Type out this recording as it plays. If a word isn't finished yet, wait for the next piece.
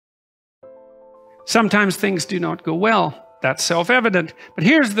Sometimes things do not go well. That's self-evident. But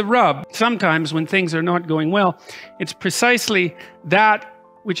here's the rub. Sometimes when things are not going well, it's precisely that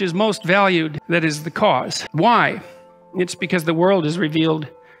which is most valued that is the cause. Why? It's because the world is revealed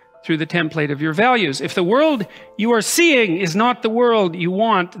through the template of your values. If the world you are seeing is not the world you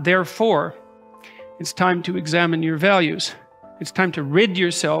want, therefore, it's time to examine your values. It's time to rid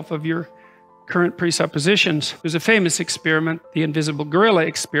yourself of your current presuppositions. There's a famous experiment, the invisible gorilla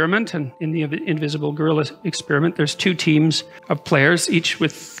experiment, and in the invisible gorilla experiment, there's two teams of players, each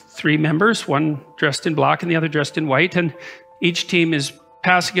with 3 members, one dressed in black and the other dressed in white, and each team is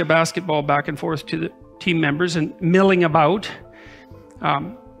passing a basketball back and forth to the team members and milling about.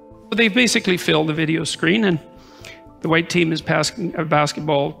 They've basically filled the video screen, and the white team is passing a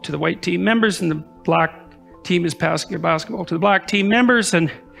basketball to the white team members, and the black team is passing a basketball to the black team members, and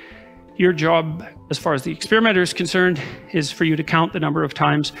your job, as far as the experimenter is concerned, is for you to count the number of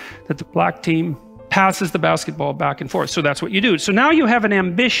times that the black team passes the basketball back and forth. So that's what you do. So now you have an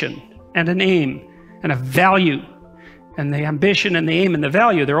ambition and an aim and a value. And the ambition and the aim and the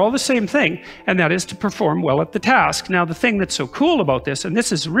value, they're all the same thing. And that is to perform well at the task. Now, the thing that's so cool about this, and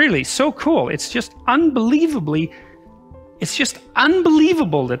this is really so cool, it's just unbelievable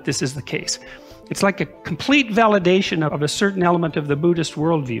that this is the case. It's like a complete validation of a certain element of the Buddhist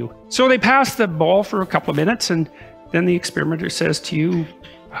worldview. So they pass the ball for a couple of minutes, and then the experimenter says to you,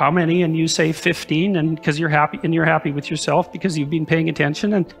 how many? And you say 15, and because you're happy with yourself because you've been paying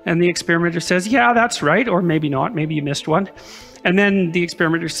attention. And the experimenter says, yeah, that's right, or maybe not, maybe you missed one. And then the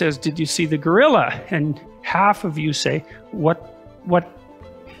experimenter says, did you see the gorilla? And half of you say, what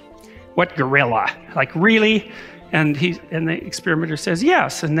gorilla? Like, really? And the experimenter says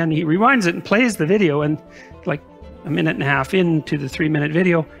yes, and then he rewinds it and plays the video, and like a minute and a half into the 3-minute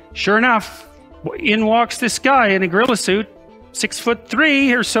video, sure enough, in walks this guy in a gorilla suit,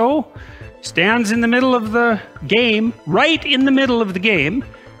 6'3" or so, stands in the middle of the game, right in the middle of the game,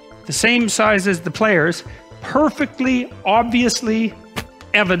 the same size as the players, perfectly, obviously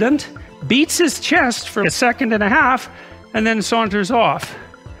evident, beats his chest for a second and a half, and then saunters off.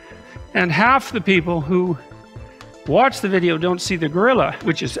 And half the people who watch the video don't see the gorilla,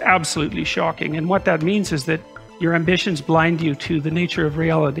 which is absolutely shocking. And what that means is that your ambitions blind you to the nature of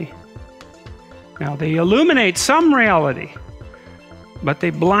reality. Now, they illuminate some reality, but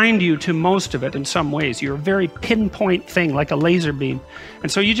they blind you to most of it in some ways. You're a very pinpoint thing, like a laser beam.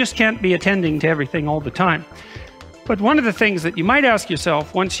 And so you just can't be attending to everything all the time. But one of the things that you might ask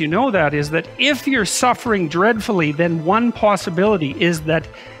yourself once you know that is that if you're suffering dreadfully, then one possibility is that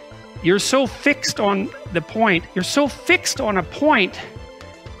you're so fixed on the point, you're so fixed on a point,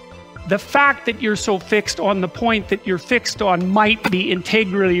 the fact that you're so fixed on the point that you're fixed on might be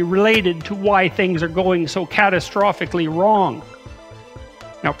integrally related to why things are going so catastrophically wrong.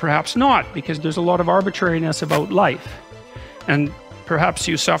 Now, perhaps not, because there's a lot of arbitrariness about life. And perhaps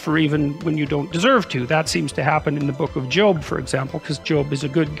you suffer even when you don't deserve to. That seems to happen in the book of Job, for example, because Job is a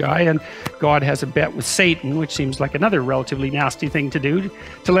good guy and God has a bet with Satan, which seems like another relatively nasty thing to do,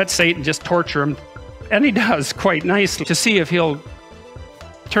 to let Satan just torture him. And he does quite nicely, to see if he'll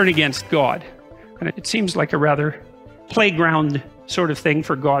turn against God. And it seems like a rather playground sort of thing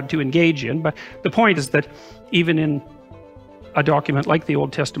for God to engage in. But the point is that even in a document like the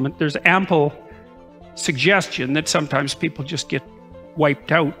Old Testament, there's ample suggestion that sometimes people just get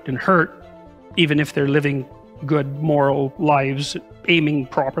wiped out and hurt, even if they're living good moral lives, aiming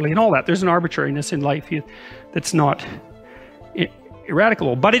properly and all that. There's an arbitrariness in life that's not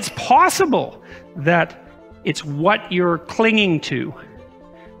eradicable. But it's possible that it's what you're clinging to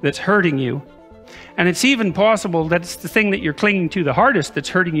that's hurting you. And it's even possible that it's the thing that you're clinging to the hardest that's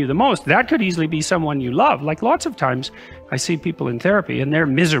hurting you the most. That could easily be someone you love. Like lots of times I see people in therapy and they're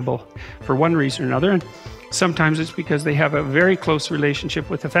miserable for one reason or another. And sometimes it's because they have a very close relationship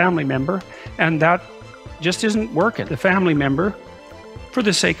with a family member and that just isn't working. The family member, for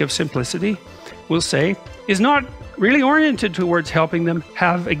the sake of simplicity, we'll say, is not really oriented towards helping them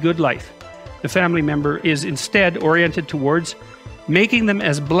have a good life. The family member is instead oriented towards making them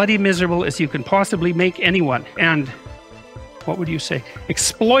as bloody miserable as you can possibly make anyone. And what would you say?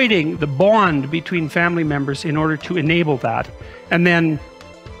 Exploiting the bond between family members in order to enable that. And then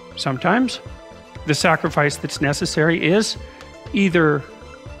sometimes the sacrifice that's necessary is either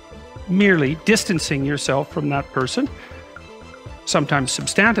merely distancing yourself from that person, sometimes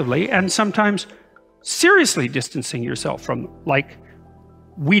substantively, and sometimes seriously distancing yourself from them. Like,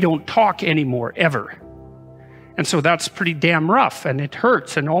 we don't talk anymore, ever. And so that's pretty damn rough, and it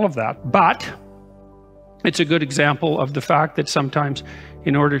hurts and all of that. But it's a good example of the fact that sometimes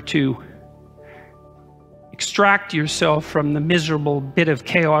in order to extract yourself from the miserable bit of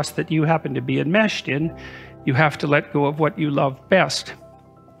chaos that you happen to be enmeshed in, you have to let go of what you love best.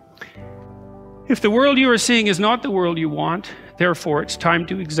 If the world you are seeing is not the world you want, therefore it's time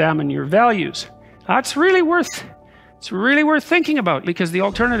to examine your values. That's really worth thinking about, because the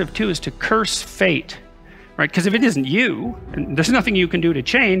alternative too is to curse fate. Right? Because if it isn't you, and there's nothing you can do to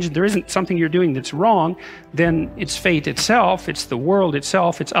change, there isn't something you're doing that's wrong, then it's fate itself, it's the world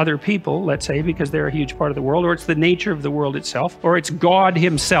itself, it's other people, let's say, because they're a huge part of the world, or it's the nature of the world itself, or it's God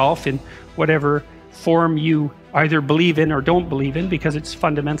himself in whatever form you either believe in or don't believe in, because it's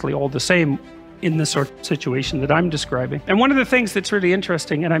fundamentally all the same in the sort of situation that I'm describing. And one of the things that's really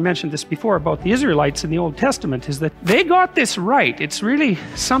interesting, and I mentioned this before about the Israelites in the Old Testament, is that they got this right. It's really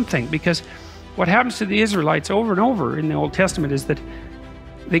something, because what happens to the Israelites over and over in the Old Testament is that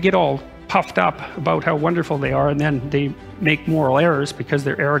they get all puffed up about how wonderful they are, and then they make moral errors because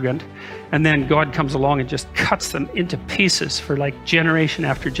they're arrogant, and then God comes along and just cuts them into pieces for like generation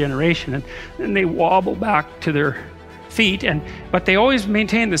after generation, and then they wobble back to their feet, but they always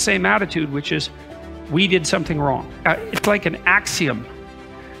maintain the same attitude, which is, we did something wrong. It's like an axiom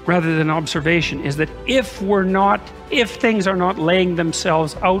rather than observation, is that if things are not laying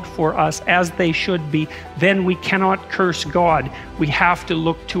themselves out for us as they should be, then we cannot curse God. We have to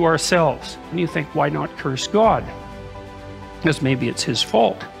look to ourselves. And you think, why not curse God? Because maybe it's his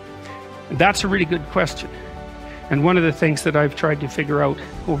fault. And that's a really good question. And one of the things that I've tried to figure out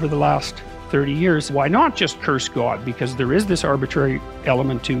over the last 30 years, why not just curse God? Because there is this arbitrary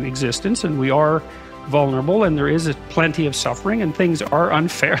element to existence, and we are vulnerable, and there is plenty of suffering, and things are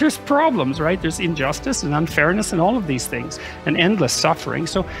unfair. There's problems, right? There's injustice and unfairness and all of these things, and endless suffering.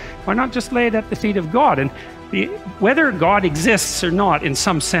 So why not just lay it at the feet of God? And whether God exists or not, in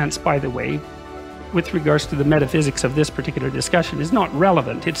some sense, by the way, with regards to the metaphysics of this particular discussion, is not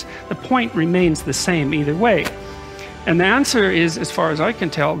relevant. The point remains the same either way. And the answer is, as far as I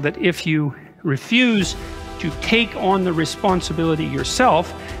can tell, that if you refuse to take on the responsibility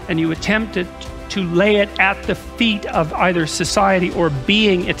yourself, and you attempt to lay it at the feet of either society or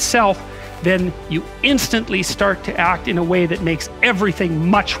being itself, then you instantly start to act in a way that makes everything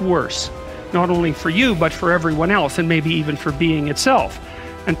much worse, not only for you but for everyone else, and maybe even for being itself.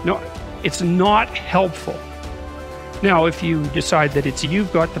 And no, it's not helpful. Now, if you decide that it's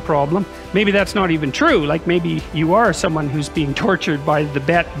you've got the problem, maybe that's not even true. Like, maybe you are someone who's being tortured by the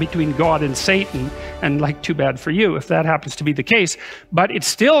bet between God and Satan, and like, too bad for you if that happens to be the case. But it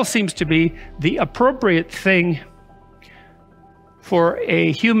still seems to be the appropriate thing for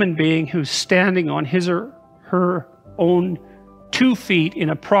a human being who's standing on his or her own 2 feet in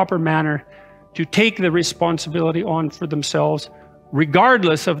a proper manner to take the responsibility on for themselves,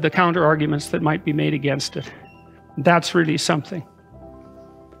 regardless of the counter arguments that might be made against it. That's really something.